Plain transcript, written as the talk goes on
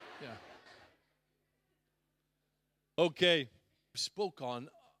Yeah. Okay. Spoke on,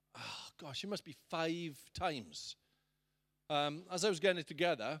 it must be 5 times. As I was getting it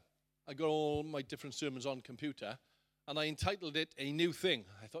together, I got all my different sermons on computer, and I entitled it A New Thing.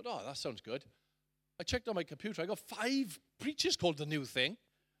 I thought, that sounds good. I checked on my computer. I got 5 preachers called The New Thing,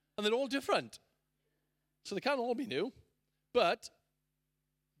 and they're all different. So they can't all be new. But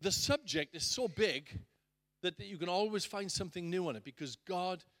the subject is so big that you can always find something new on it, because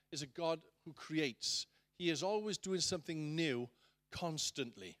God is a God who creates. He is always doing something new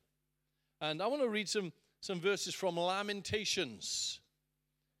constantly. And I want to read some verses from Lamentations.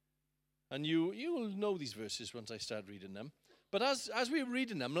 And you will know these verses once I start reading them. But as we're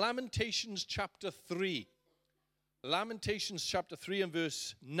reading them, Lamentations chapter 3. Lamentations chapter 3 and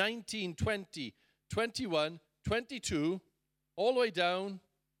verse 19, 20, 21, 22, all the way down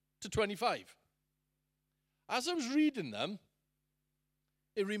to 25. As I was reading them,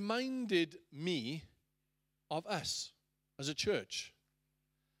 it reminded me of us as a church.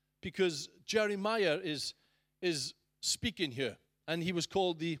 Because Jeremiah is speaking here, and he was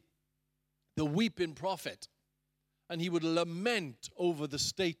called the weeping prophet. And he would lament over the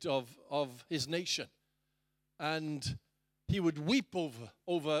state of his nation. And he would weep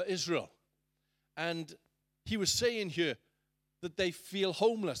over Israel. And he was saying here that they feel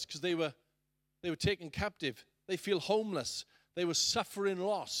homeless because they were taken captive. They feel homeless. They were suffering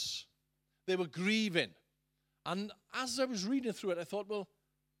loss. They were grieving. And as I was reading through it, I thought, well,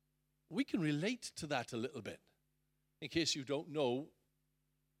 we can relate to that a little bit. In case you don't know,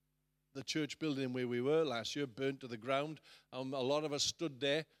 the church building where we were last year burnt to the ground. A lot of us stood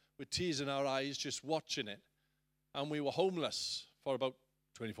there with tears in our eyes just watching it. And we were homeless for about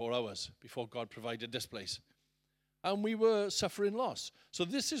 24 hours before God provided this place. And we were suffering loss. So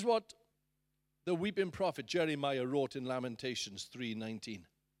this is what the weeping prophet Jeremiah wrote in Lamentations 3:19.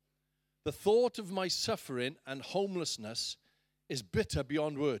 The thought of my suffering and homelessness is bitter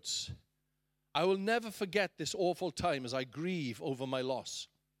beyond words. I will never forget this awful time as I grieve over my loss.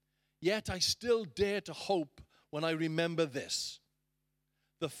 Yet I still dare to hope when I remember this.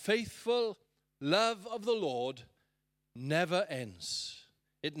 The faithful love of the Lord never ends.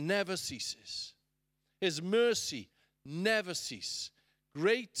 It never ceases. His mercy never ceases.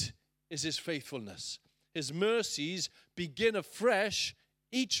 Great is his faithfulness. His mercies begin afresh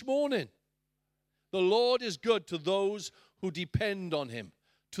each morning. The Lord is good to those who depend on him,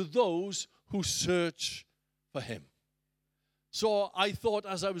 to those who search for him. So I thought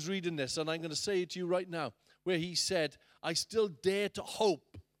as I was reading this, and I'm going to say it to you right now, where he said, I still dare to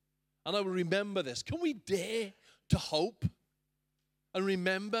hope. And I will remember this. Can we dare to hope and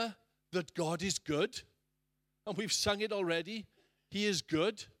remember that God is good? And we've sung it already. He is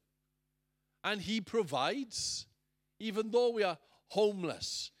good. And he provides. Even though we are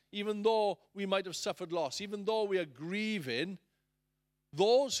homeless, even though we might have suffered loss, even though we are grieving,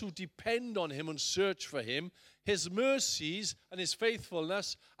 those who depend on him and search for him, his mercies and his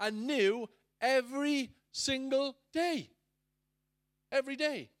faithfulness are new every single day. Every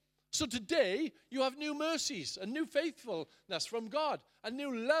day. So today, you have new mercies and new faithfulness from God, a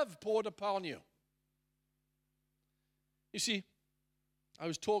new love poured upon you. You see, I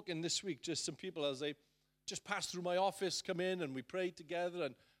was talking this week to some people as they just passed through my office, come in, and we prayed together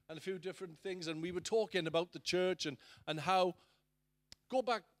and a few different things, and we were talking about the church and how, go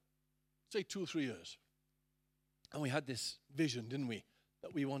back, say 2 or 3 years, and we had this vision, didn't we,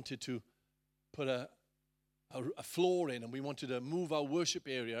 that we wanted to put a floor in, and we wanted to move our worship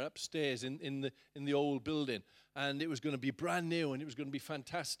area upstairs in the old building, and it was going to be brand new, and it was going to be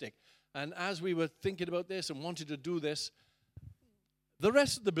fantastic. And as we were thinking about this and wanted to do this, the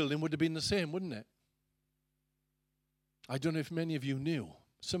rest of the building would have been the same, wouldn't it? I don't know if many of you knew.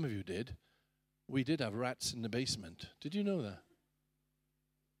 Some of you did. We did have rats in the basement. Did you know that?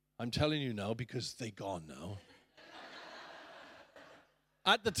 I'm telling you now because they're gone now.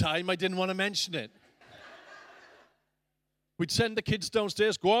 At the time, I didn't want to mention it. We'd send the kids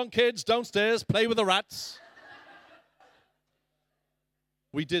downstairs. Go on, kids, downstairs, play with the rats.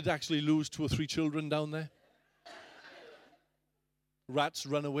 We did actually lose 2 or 3 children down there. Rats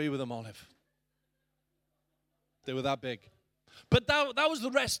run away with them, Olive. They were that big. But that was the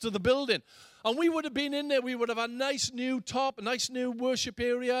rest of the building. And we would have been in there. We would have a nice new top, a nice new worship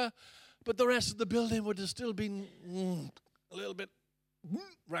area. But the rest of the building would have still been a little bit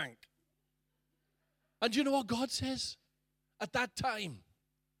rank. And do you know what God says? At that time,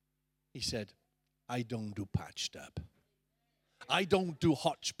 he said, I don't do patched up. I don't do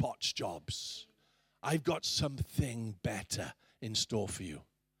hodgepodge jobs. I've got something better in store for you.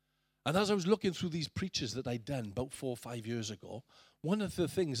 And as I was looking through these preachers that I'd done about 4 or 5 years ago, one of the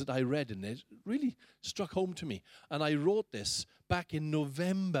things that I read in it really struck home to me. And I wrote this back in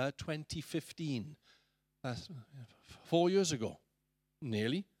November 2015. That's 4 years ago.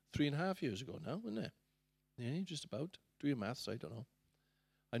 Nearly 3.5 years ago now, isn't it? Nearly, just about. Do your maths, I don't know.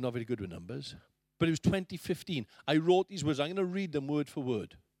 I'm not very good with numbers. But it was 2015. I wrote these words. I'm going to read them word for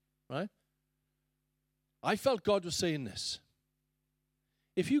word. Right? I felt God was saying this.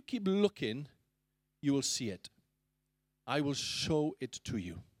 If you keep looking, you will see it. I will show it to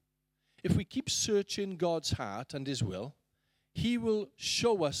you. If we keep searching God's heart and his will, he will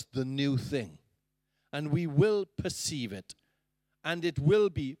show us the new thing. And we will perceive it. And it will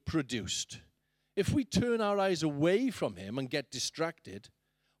be produced. If we turn our eyes away from him and get distracted,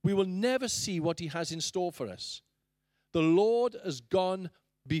 we will never see what he has in store for us. The Lord has gone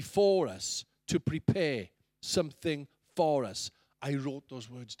before us to prepare something for us. I wrote those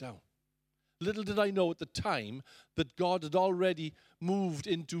words down. Little did I know at the time that God had already moved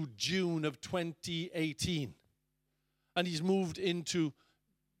into June of 2018. And he's moved into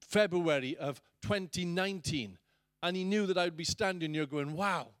February of 2019. And he knew that I would be standing here going,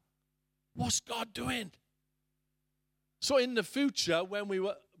 wow, what's God doing? So in the future, when we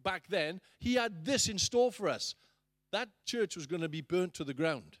were back then, he had this in store for us. That church was going to be burnt to the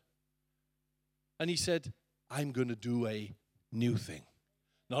ground. And he said, I'm going to do a new thing.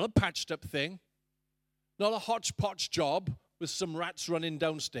 Not a patched up thing. Not a hodgepodge job with some rats running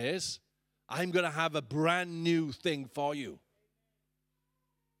downstairs. I'm going to have a brand new thing for you.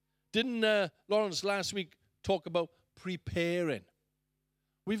 Didn't Lawrence last week talk about preparing?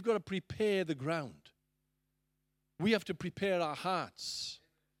 We've got to prepare the ground. We have to prepare our hearts.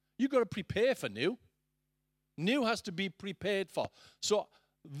 You've got to prepare for new. New has to be prepared for. So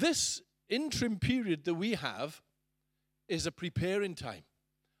this interim period that we have is a preparing time.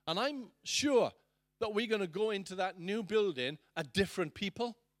 And I'm sure that we're going to go into that new building a different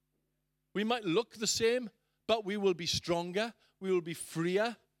people. We might look the same, but we will be stronger. We will be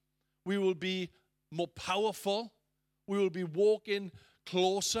freer. We will be more powerful. We will be walking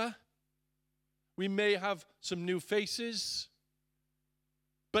closer. We may have some new faces,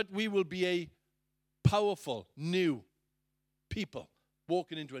 but we will be a powerful, new people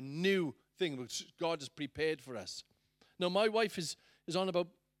walking into a new thing which God has prepared for us. Now, my wife is on about,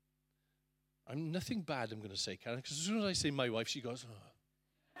 I'm nothing bad I'm going to say, Karen, because as soon as I say my wife, she goes, oh.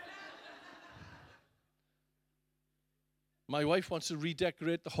 My wife wants to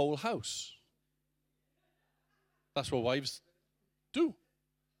redecorate the whole house. That's what wives do.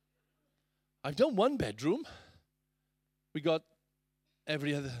 I've done one bedroom. We got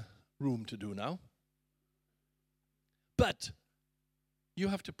every other room to do now. But you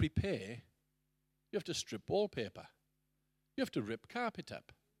have to prepare. You have to strip wallpaper. You have to rip carpet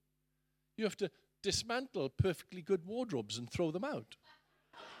up. You have to dismantle perfectly good wardrobes and throw them out.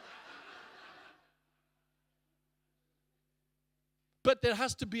 But there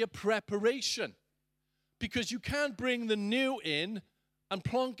has to be a preparation, because you can't bring the new in and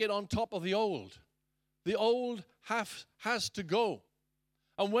plonk it on top of the old. The old has to go.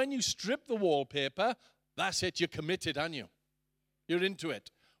 And when you strip the wallpaper, that's it, you're committed, aren't you? You're into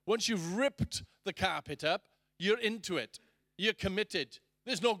it. Once you've ripped the carpet up, you're into it. You're committed.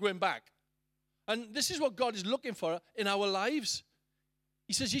 There's no going back. And this is what God is looking for in our lives.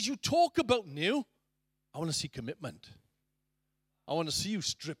 He says, as you talk about new, I want to see commitment. I want to see you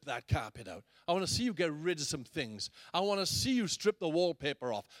strip that carpet out. I want to see you get rid of some things. I want to see you strip the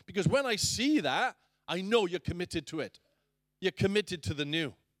wallpaper off. Because when I see that, I know you're committed to it. You're committed to the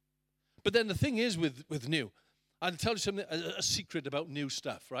new. But then the thing is with new, I'll tell you something, a secret about new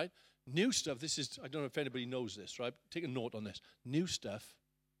stuff, right? New stuff, this is, I don't know if anybody knows this, right? Take a note on this. New stuff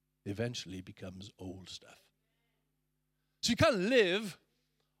eventually becomes old stuff. So you can't live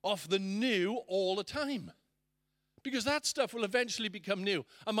off the new all the time, because that stuff will eventually become new.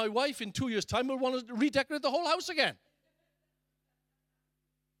 And my wife in 2 years' time will want to redecorate the whole house again.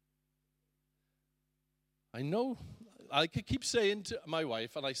 I know, I could keep saying to my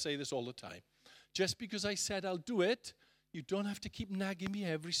wife, and I say this all the time, just because I said I'll do it, you don't have to keep nagging me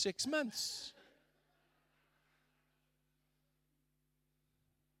every 6 months.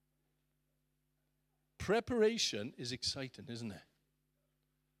 Preparation is exciting, isn't it?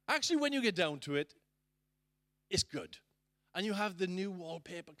 Actually, when you get down to it, it's good. And you have the new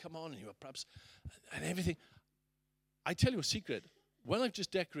wallpaper come on, and you have perhaps, and everything. I tell you a secret. When I've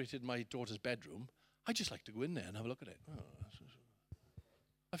just decorated my daughter's bedroom, I just like to go in there and have a look at it.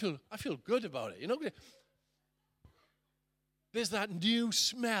 I feel good about it, you know. There's that new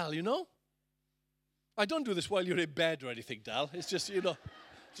smell, you know. I don't do this while you're in bed or anything, Dal. It's just, you know,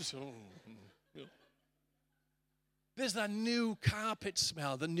 just. You know. There's that new carpet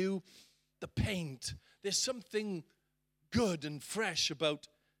smell, the paint. There's something good and fresh about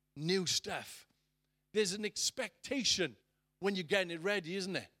new stuff. There's an expectation when you're getting it ready,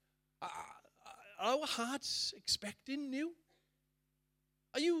 isn't it? Are our hearts expecting new?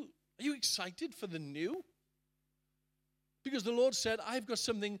 Are you excited for the new? Because the Lord said, I've got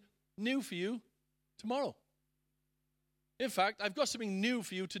something new for you tomorrow. In fact, I've got something new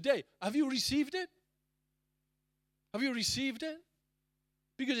for you today. Have you received it? Have you received it?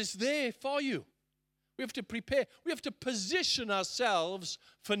 Because it's there for you. We have to prepare. We have to position ourselves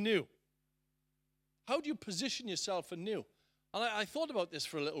for new. How do you position yourself for new? And I thought about this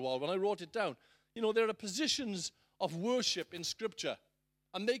for a little while when I wrote it down. You know, there are positions of worship in Scripture,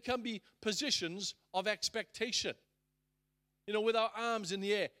 and they can be positions of expectation. You know, with our arms in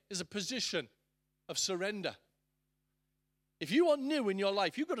the air is a position of surrender. If you want new in your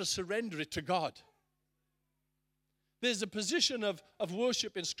life, you've got to surrender it to God. There's a position of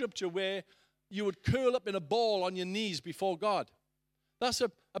worship in Scripture where you would curl up in a ball on your knees before God. That's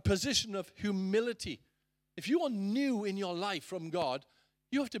a position of humility. If you want new in your life from God,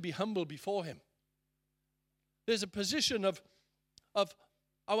 you have to be humble before Him. There's a position of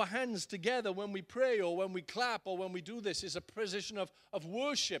our hands together when we pray or when we clap or when we do this. Is a position of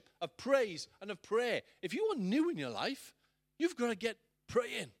worship, of praise, and of prayer. If you want new in your life, you've got to get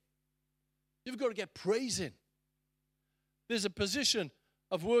praying. You've got to get praising. There's a position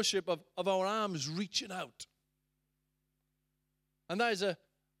of worship of our arms reaching out. And that is a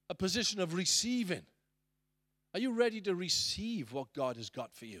position of receiving. Are you ready to receive what God has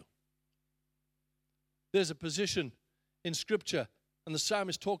got for you? There's a position in Scripture, and the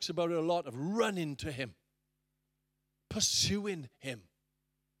psalmist talks about it a lot, of running to Him, pursuing Him.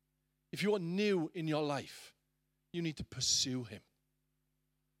 If you want new in your life, you need to pursue Him.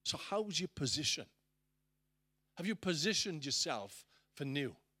 So how's your position? Have you positioned yourself for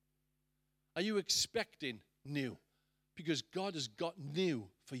new? Are you expecting new? Because God has got new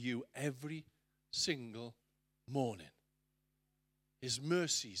for you every single morning. His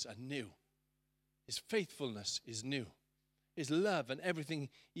mercies are new. His faithfulness is new. His love and everything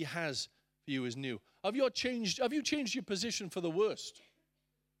He has for you is new. Have you changed your position for the worst?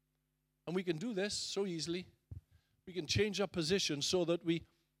 And we can do this so easily. We can change our position so that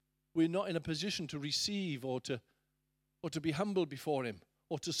we're not in a position to receive or to be humble before Him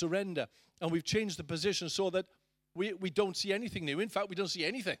or to surrender. And we've changed the position so that we don't see anything new. In fact, we don't see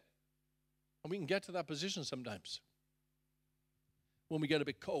anything. And we can get to that position sometimes when we get a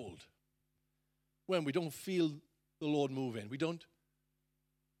bit cold, when we don't feel the Lord moving. We don't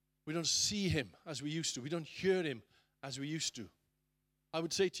see Him as we used to. We don't hear Him as we used to. I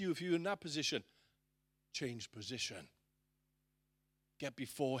would say to you, if you're in that position, change position. Get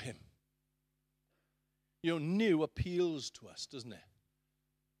before Him. You know, new appeals to us, doesn't it?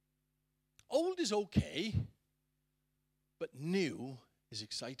 Old is okay, but new is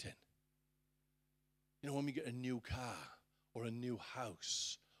exciting. You know, when we get a new car or a new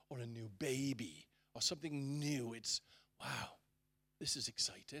house or a new baby or something new, it's, wow, this is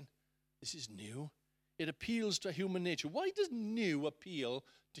exciting. This is new. It appeals to human nature. Why does new appeal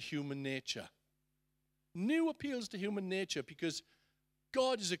to human nature? New appeals to human nature because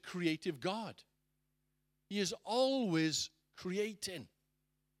God is a creative God. He is always creating.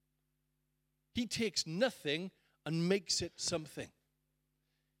 He takes nothing and makes it something.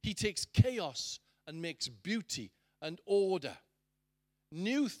 He takes chaos and makes beauty and order.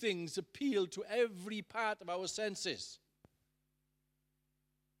 New things appeal to every part of our senses.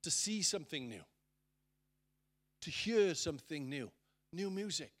 To see something new. To hear something new. New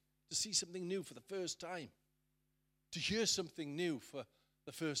music. To see something new for the first time. To hear something new for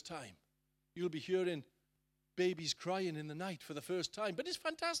the first time. You'll be hearing babies crying in the night for the first time. But it's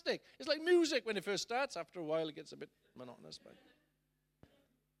fantastic. It's like music when it first starts. After a while, it gets a bit monotonous. But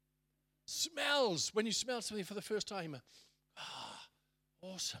smells. When you smell something for the first time.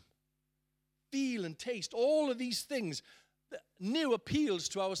 Awesome. Feel and taste. All of these things. New appeals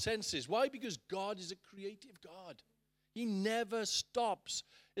to our senses. Why? Because God is a creative God. He never stops.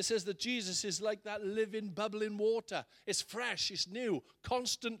 It says that Jesus is like that living, bubbling water. It's fresh. It's new.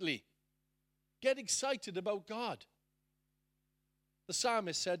 Constantly. Get excited about God. The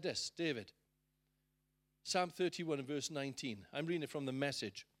psalmist said this, David. Psalm 31 and verse 19. I'm reading it from the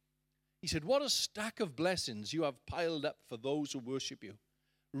Message. He said, "What a stack of blessings you have piled up for those who worship you,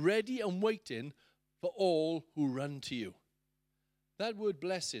 ready and waiting for all who run to you." That word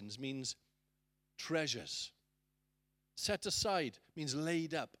blessings means treasures. Set aside means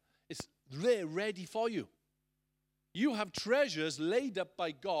laid up. It's there, ready for you. You have treasures laid up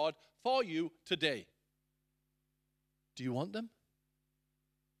by God for you today. Do you want them?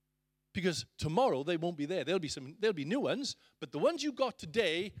 Because tomorrow they won't be there. There'll be new ones, but the ones you got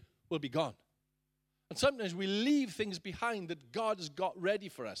today will be gone. And sometimes we leave things behind that God has got ready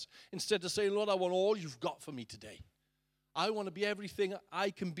for us. Instead of saying, Lord, I want all you've got for me today. I want to be everything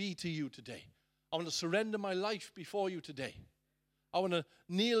I can be to you today. I want to surrender my life before you today. I want to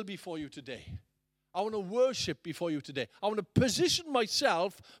kneel before you today. I want to worship before you today. I want to position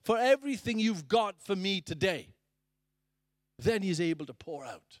myself for everything you've got for me today. Then he's able to pour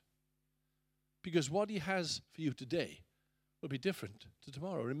out. Because what he has for you today will be different to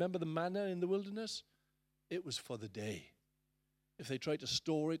tomorrow. Remember the manna in the wilderness? It was for the day. If they tried to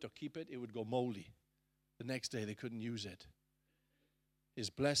store it or keep it, it would go moldy. The next day they couldn't use it. His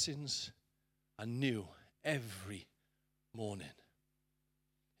blessings are new every morning.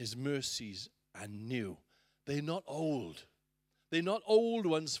 His mercies are new. They're not old. They're not old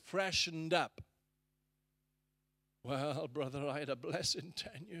ones freshened up. Well, brother, I had a blessing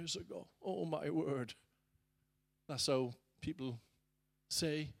 10 years ago. Oh, my word. That's how people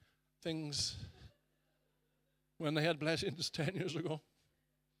say things when they had blessings 10 years ago.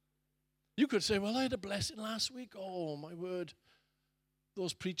 You could say, well, I had a blessing last week. Oh, my word.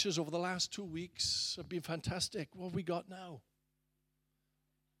 Those preachers over the last 2 weeks have been fantastic. What have we got now?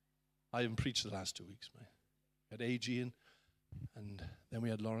 I haven't preached the last 2 weeks. We had AG and then we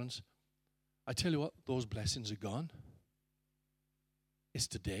had Lawrence. I tell you what, those blessings are gone. It's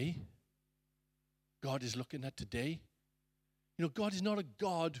today. God is looking at today. You know, God is not a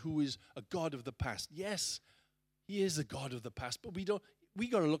God who is a God of the past. Yes, he is a God of the past, but we got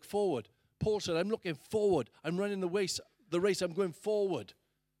to look forward. Paul said, I'm looking forward. I'm running the race, I'm going forward.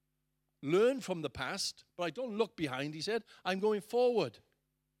 Learn from the past, but I don't look behind, he said. I'm going forward.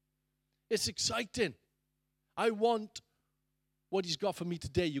 It's exciting. I want what he's got for me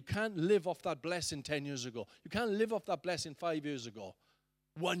today. You can't live off that blessing 10 years ago. You can't live off that blessing 5 years ago,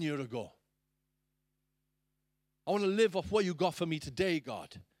 1 year ago. I want to live off what you got for me today,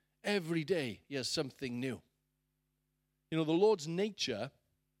 God. Every day, he has something new. You know, the Lord's nature,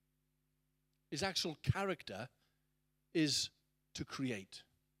 his actual character, is to create.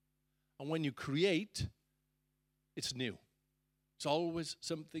 And when you create, it's new. It's always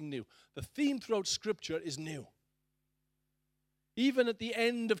something new. The theme throughout Scripture is new. Even at the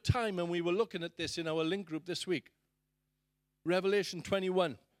end of time, and we were looking at this in our link group this week, Revelation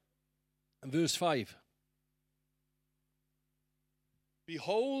 21 and verse 5.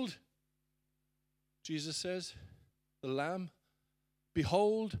 Behold, Jesus says, the Lamb,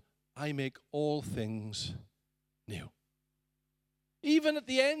 behold, I make all things new. Even at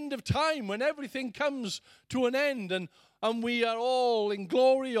the end of time, when everything comes to an end and we are all in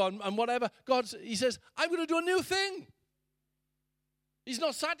glory and whatever, he says, I'm going to do a new thing. He's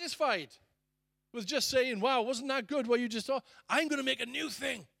not satisfied with just saying, wow, wasn't that good what you just saw? I'm going to make a new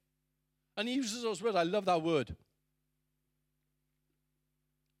thing. And he uses those words. I love that word.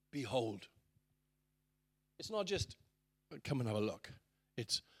 Behold. It's not just, come and have a look.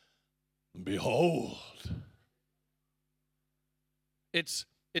 It's, behold. It's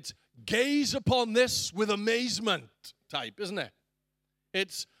gaze upon this with amazement type, isn't it?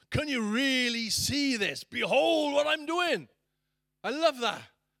 It's, can you really see this? Behold what I'm doing. I love that.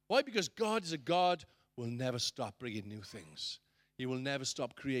 Why? Because God is a God who will never stop bringing new things. He will never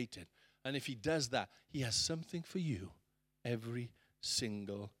stop creating. And if he does that, he has something for you every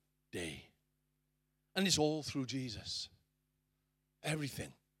single day. And it's all through Jesus.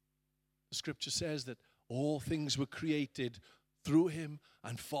 Everything. The scripture says that all things were created through him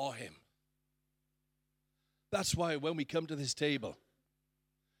and for him. That's why when we come to this table,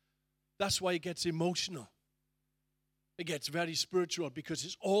 that's why it gets emotional. It gets very spiritual because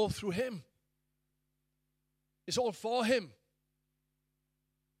it's all through him. It's all for him.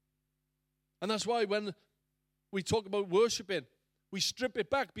 And that's why when we talk about worshiping, we strip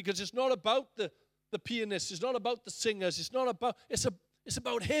it back because it's not about the pianists, it's not about the singers, it's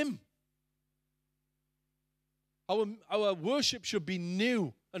about him. Our worship should be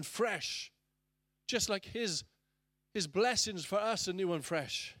new and fresh, just like his blessings for us are new and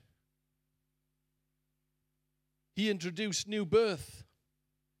fresh. He introduced new birth.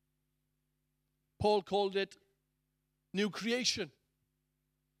 Paul called it new creation.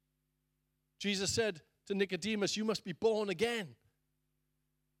 Jesus said to Nicodemus, you must be born again.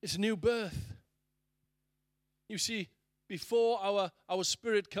 It's new birth. You see, before our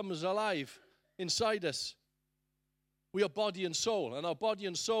spirit comes alive inside us, we are body and soul, and our body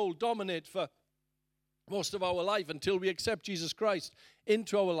and soul dominate for most of our life until we accept Jesus Christ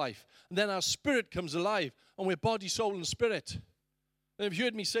into our life. And then our spirit comes alive, and we're body, soul, and spirit. And you've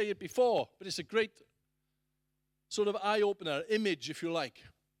heard me say it before, but it's a great sort of eye-opener image, if you like.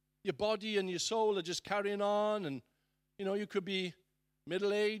 Your body and your soul are just carrying on, and, you could be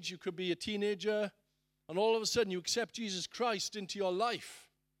middle-aged, you could be a teenager, and all of a sudden you accept Jesus Christ into your life,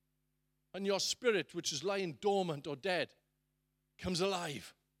 and your spirit, which is lying dormant or dead, comes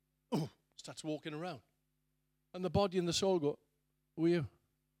alive. Ooh, starts walking around. And the body and the soul go, who are you?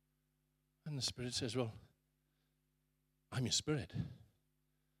 And the spirit says, well, I'm your spirit.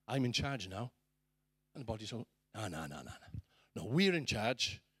 I'm in charge now. And the body says, no. No, we're in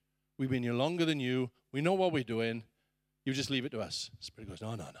charge. We've been here longer than you. We know what we're doing. You just leave it to us. The spirit goes,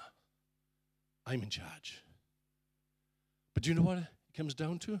 no. I'm in charge. But do you know what it comes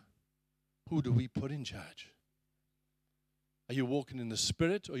down to? Who do we put in charge? Are you walking in the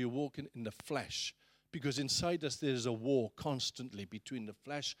spirit or are you walking in the flesh? Because inside us there is a war constantly between the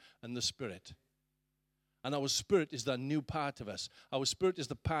flesh and the spirit. And our spirit is that new part of us. Our spirit is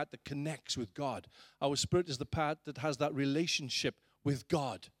the part that connects with God. Our spirit is the part that has that relationship with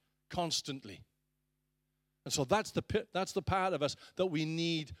God constantly. And so that's the part of us that we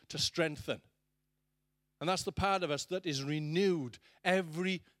need to strengthen. And that's the part of us that is renewed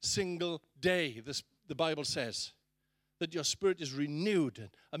every single day, the Bible says. That your spirit is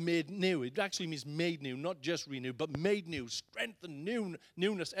renewed and made new. It actually means made new, not just renewed, but made new, strengthened,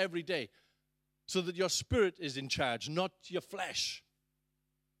 newness every day. So that your spirit is in charge, not your flesh.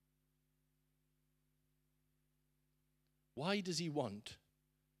 Why does he want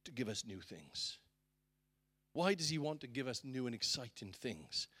to give us new things? Why does he want to give us new and exciting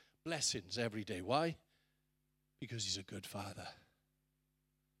things? Blessings every day. Why? Because he's a good father.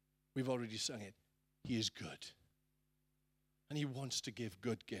 We've already sung it. He is good. And he wants to give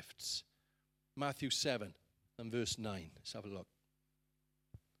good gifts. Matthew 7 and verse 9. Let's have a look.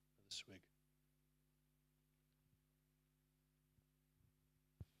 Swig.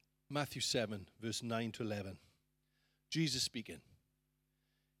 Matthew 7, verse 9 to 11. Jesus speaking.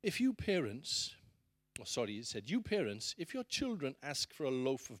 You parents, if your children ask for a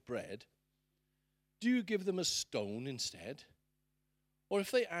loaf of bread, do you give them a stone instead? Or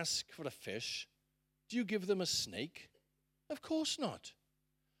if they ask for a fish, do you give them a snake? Of course not.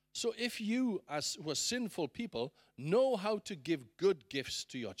 So if you, as who are sinful people, know how to give good gifts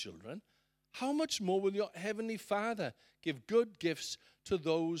to your children, how much more will your heavenly Father give good gifts to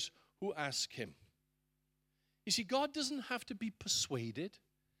those who ask him? You see, God doesn't have to be persuaded.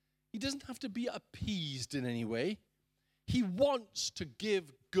 He doesn't have to be appeased in any way. He wants to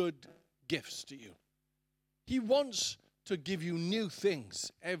give good gifts to you. He wants to give you new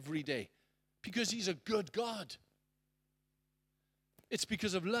things every day because he's a good God. It's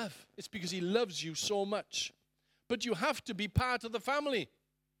because of love. It's because he loves you so much. But you have to be part of the family.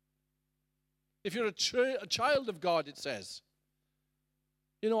 If you're a child of God, it says.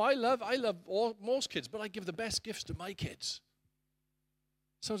 I love most kids, but I give the best gifts to my kids.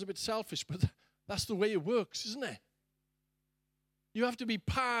 Sounds a bit selfish, but that's the way it works, isn't it? You have to be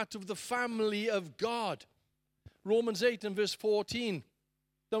part of the family of God. Romans 8 and verse 14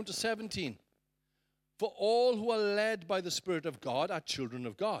 down to 17. For all who are led by the Spirit of God are children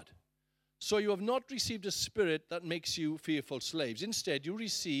of God. So you have not received a spirit that makes you fearful slaves. Instead, you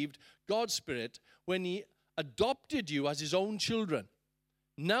received God's Spirit when he adopted you as his own children.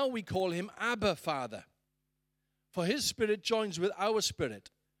 Now we call him Abba, Father. For his Spirit joins with our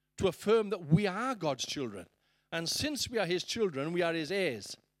spirit to affirm that we are God's children. And since we are his children, we are his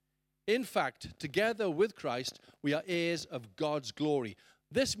heirs. In fact, together with Christ, we are heirs of God's glory.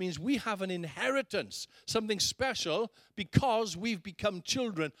 This means we have an inheritance, something special, because we've become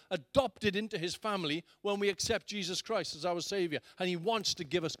children, adopted into his family when we accept Jesus Christ as our Savior. And he wants to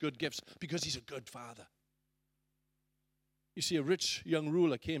give us good gifts because he's a good father. You see, a rich young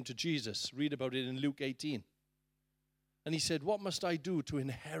ruler came to Jesus. Read about it in Luke 18. And he said, what must I do to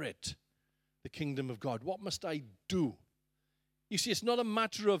inherit the kingdom of God? What must I do? You see, it's not a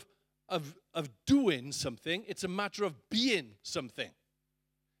matter of doing something. It's a matter of being something.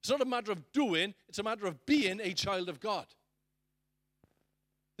 It's not a matter of doing, it's a matter of being a child of God.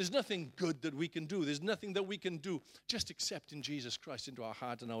 There's nothing good that we can do. There's nothing that we can do. Just accepting Jesus Christ into our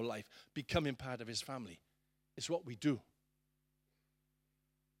heart and our life, becoming part of his family. It's what we do.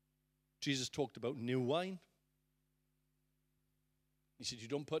 Jesus talked about new wine. He said, you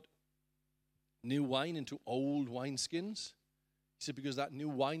don't put new wine into old wineskins. He said, because that new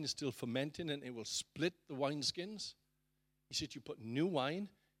wine is still fermenting and it will split the wineskins. He said, you put new wine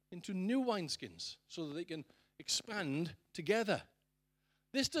into new wineskins so that they can expand together.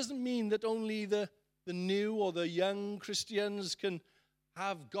 This doesn't mean that only the new or the young Christians can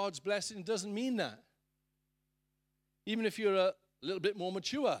have God's blessing. It doesn't mean that. Even if you're a little bit more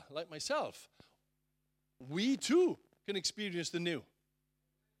mature, like myself, we too can experience the new.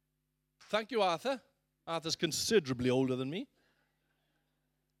 Thank you, Arthur. Arthur's considerably older than me.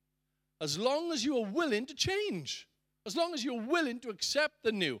 As long as you are willing to change, as long as you're willing to accept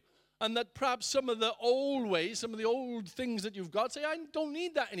the new, and that perhaps some of the old ways, some of the old things that you've got, say, I don't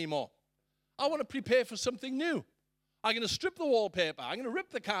need that anymore. I want to prepare for something new. I'm going to strip the wallpaper. I'm going to rip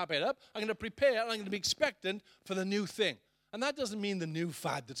the carpet up. I'm going to prepare, and I'm going to be expectant for the new thing. And that doesn't mean the new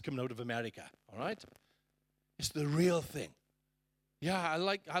fad that's coming out of America, all right? It's the real thing. Yeah, I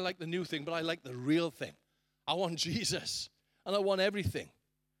like the new thing, but I like the real thing. I want Jesus, and I want everything.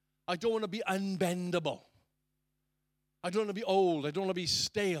 I don't want to be unbendable. I don't want to be old. I don't want to be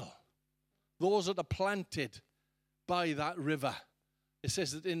stale. Those that are planted by that river, it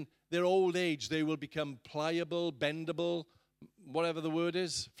says that in their old age they will become pliable, bendable, whatever the word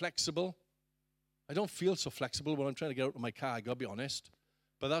is, flexible. I don't feel so flexible when I'm trying to get out of my car, I got to be honest.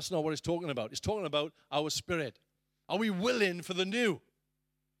 But that's not what it's talking about. It's talking about our spirit. Are we willing for the new?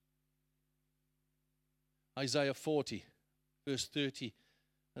 Isaiah 40, verse 30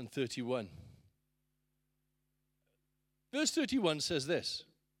 and 31. Verse 31 says this,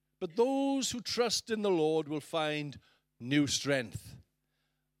 but those who trust in the Lord will find new strength.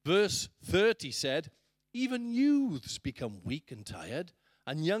 Verse 30 said, even youths become weak and tired,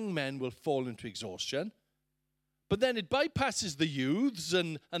 and young men will fall into exhaustion. But then it bypasses the youths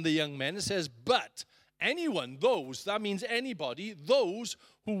and the young men. It says, but anyone, those, that means anybody, those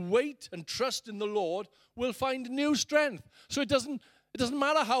who wait and trust in the Lord will find new strength. So it doesn't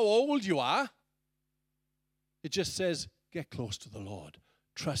matter how old you are. It just says, get close to the Lord.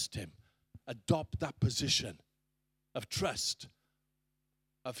 Trust him. Adopt that position of trust,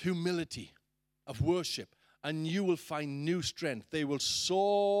 of humility, of worship, and you will find new strength. They will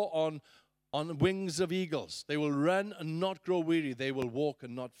soar on wings of eagles. They will run and not grow weary. They will walk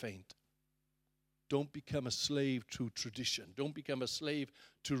and not faint. Don't become a slave to tradition. Don't become a slave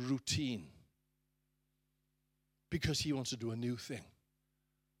to routine. Because he wants to do a new thing.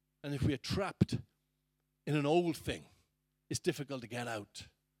 And if we are trapped in an old thing, it's difficult to get out.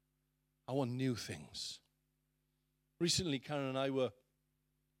 I want new things. Recently, Karen and I were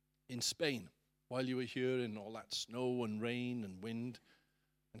in Spain while you were here in all that snow and rain and wind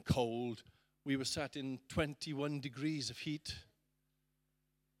and cold. We were sat in 21 degrees of heat.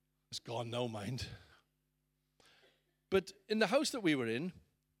 It's gone now, mind. But in the house that we were in,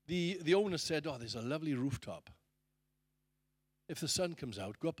 the owner said, oh, there's a lovely rooftop. If the sun comes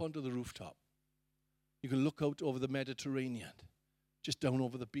out, go up onto the rooftop. You can look out over the Mediterranean, just down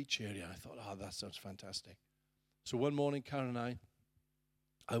over the beach area. I thought, oh, that sounds fantastic. So one morning, Karen and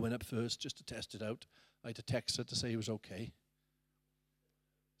I went up first just to test it out. I had to text her to say it was okay.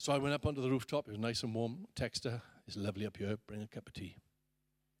 So I went up onto the rooftop. It was nice and warm. Text her, it's lovely up here. Bring a cup of tea.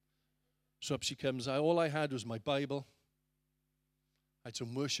 So up she comes. All I had was my Bible. I had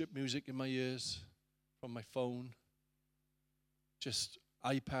some worship music in my ears from my phone. Just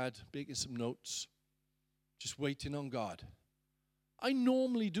iPad, making some notes. Just waiting on God. I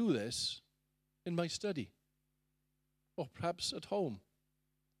normally do this in my study. Or perhaps at home.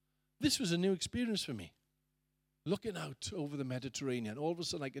 This was a new experience for me. Looking out over the Mediterranean, all of a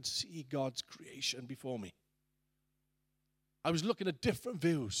sudden I could see God's creation before me. I was looking at different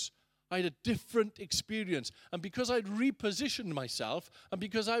views. I had a different experience. And because I'd repositioned myself, and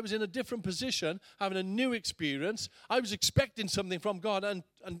because I was in a different position, having a new experience, I was expecting something from God, and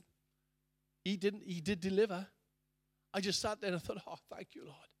He did deliver. I just sat there and I thought, oh, thank you,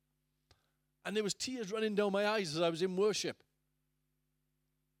 Lord. And there was tears running down my eyes as I was in worship.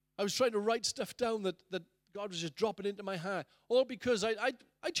 I was trying to write stuff down that God was just dropping into my heart. All because I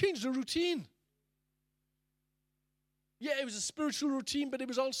changed the routine. Yeah, it was a spiritual routine, but it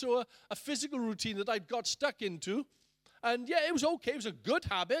was also a physical routine that I got stuck into. And yeah, it was okay. It was a good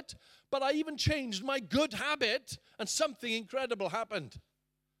habit. But I even changed my good habit, and something incredible happened.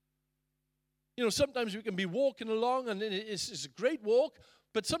 You know, sometimes we can be walking along, and it's a great walk.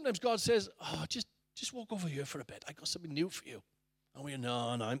 But sometimes God says, oh, just walk over here for a bit. I got something new for you. And we're,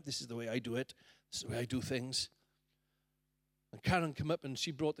 no, this is the way I do it. This is the way I do things. And Karen came up, and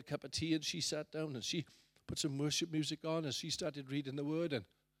she brought the cup of tea, and she sat down, and she put some worship music on, and she started reading the Word. And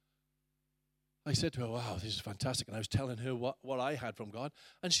I said to her, wow, this is fantastic. And I was telling her what I had from God.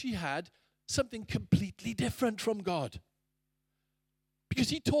 And she had something completely different from God. Because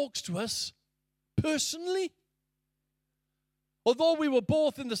He talks to us personally. Although we were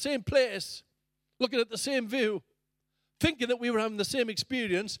both in the same place, looking at the same view, thinking that we were having the same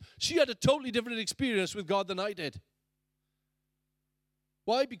experience, she had a totally different experience with God than I did.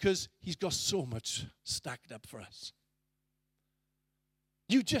 Why? Because He's got so much stacked up for us.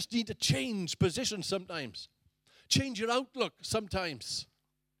 You just need to change position sometimes. Change your outlook sometimes.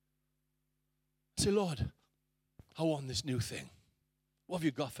 Say, Lord, I want this new thing. What have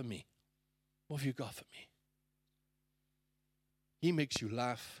you got for me? What have you got for me? He makes you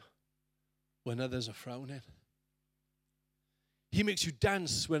laugh when others are frowning. He makes you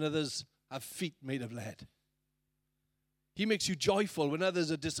dance when others have feet made of lead. He makes you joyful when others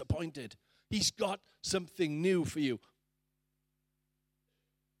are disappointed. He's got something new for you.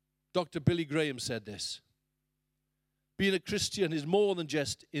 Dr. Billy Graham said this. Being a Christian is more than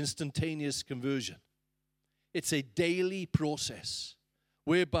just instantaneous conversion. It's a daily process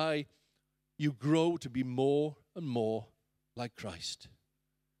whereby you grow to be more and more like Christ.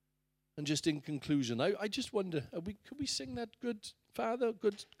 And just in conclusion, I just wonder, could we sing that good Father,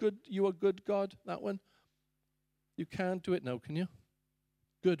 good, you are good God, that one? You can't do it now, can you?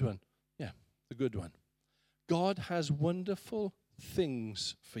 Good one. Yeah, the good one. God has wonderful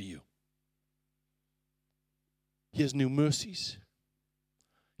things for you. He has new mercies.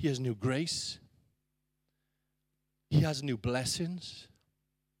 He has new grace. He has new blessings.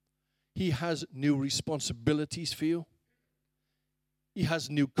 He has new responsibilities for you. He has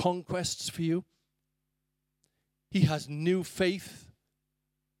new conquests for you. He has new faith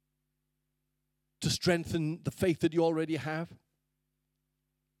to strengthen the faith that you already have.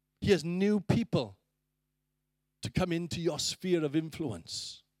 He has new people to come into your sphere of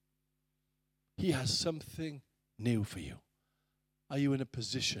influence. He has something new for you. Are you in a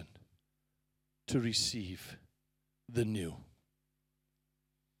position to receive the new?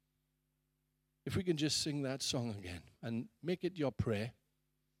 If we can just sing that song again and make it your prayer.